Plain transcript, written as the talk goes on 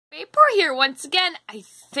April here once again. I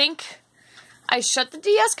think I shut the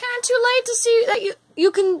DS kind of too late to see that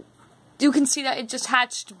you can see that it just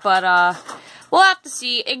hatched, but we'll have to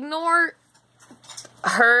see. Ignore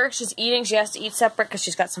her. She's eating. She has to eat separate because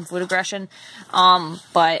she's got some food aggression.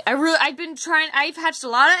 But I've hatched a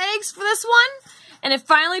lot of eggs for this one, and it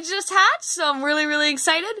finally just hatched, so I'm really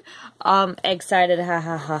excited. Excited, ha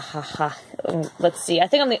ha ha ha ha. Let's see. I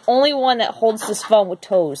think I'm the only one that holds this phone with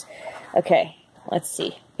toes. Okay, let's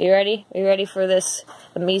see. Are you ready? Are you ready for this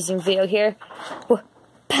amazing video here?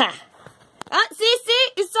 Pa! Ah, see,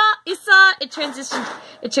 you saw, it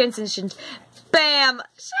transitioned. Bam!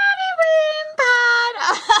 Shiny Wimpod!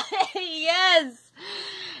 Yes!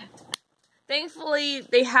 Thankfully,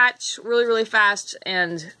 they hatch really fast,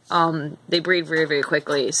 and they breed very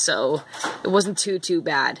quickly, so it wasn't too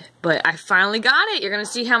bad. But I finally got it. You're gonna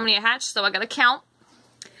see how many I hatched, so I gotta count.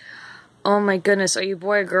 Oh my goodness, are you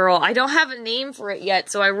boy or girl? I don't have a name for it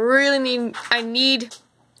yet, so I need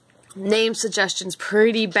name suggestions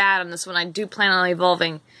pretty bad on this one. I do plan on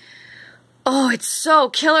evolving. Oh, it's so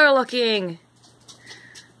killer looking.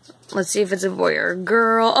 Let's see if it's a boy or a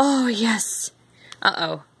girl. Oh, yes.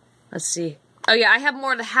 Uh-oh. Let's see. Oh, yeah, I have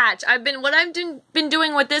more to hatch. What I've been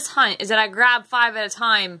doing with this hunt is that I grab 5 at a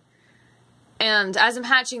time, and as I'm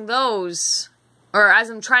hatching those, or as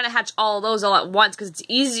I'm trying to hatch all of those all at once, because it's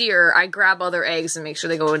easier, I grab other eggs and make sure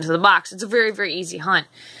they go into the box. It's a very easy hunt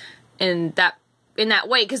in that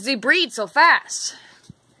way, because they breed so fast.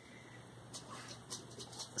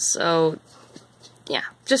 So, yeah.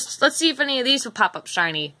 Just, let's see if any of these will pop up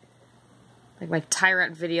shiny. Like my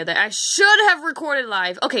Tyrant video that I should have recorded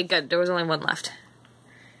live. Okay, good. There was only one left.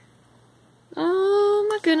 Oh,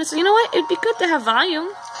 my goodness. You know what? It'd be good to have volume.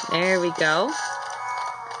 There we go.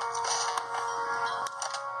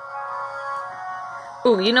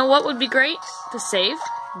 Ooh, you know what would be great to save?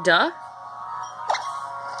 Duh.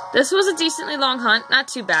 This was a decently long hunt. Not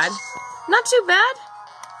too bad. Not too bad.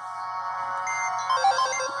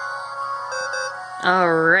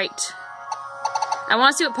 Alright. I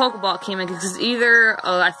want to see what Pokeball came in, because either,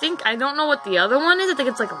 I don't know what the other one is. I think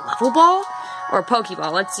it's like a level ball or a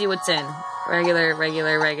Pokeball. Let's see what's in. Regular,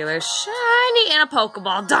 shiny, and a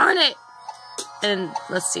Pokeball. Darn it! And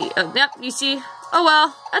let's see. Oh, yep, you see. Oh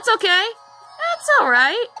well, that's okay. That's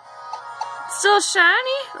alright. Still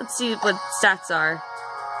shiny. Let's see what stats are.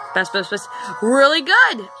 Best. Really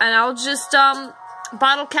good. And I'll just,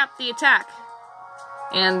 bottle cap the attack.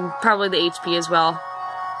 And probably the HP as well.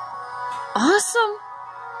 Awesome.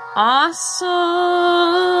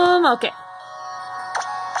 Okay.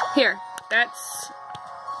 Here. That's...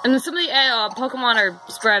 And then some of the Pokemon are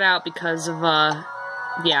spread out because of,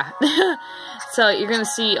 yeah. So you're gonna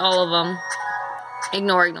see all of them.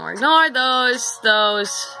 Ignore those.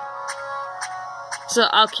 So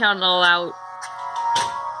I'll count it all out.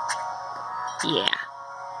 Yeah.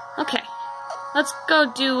 Okay. Let's go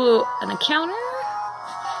do an encounter.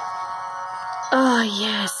 Oh,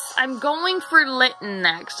 yes. I'm going for Litten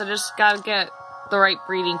next. I just gotta get the right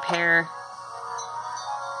breeding pair.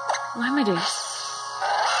 What am I doing?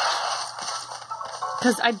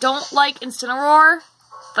 Because I don't like Incineroar,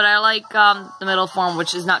 but I like the middle form,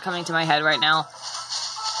 which is not coming to my head right now.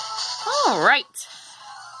 Alright.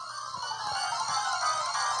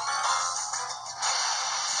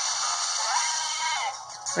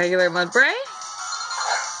 Regular Mudbray.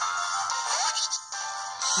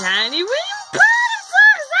 Shiny Wimpod! I'm so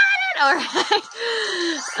excited! Alright.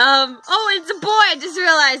 Oh, it's a boy! I just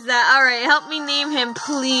realized that. Alright, help me name him,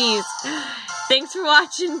 please. Thanks for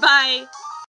watching. Bye.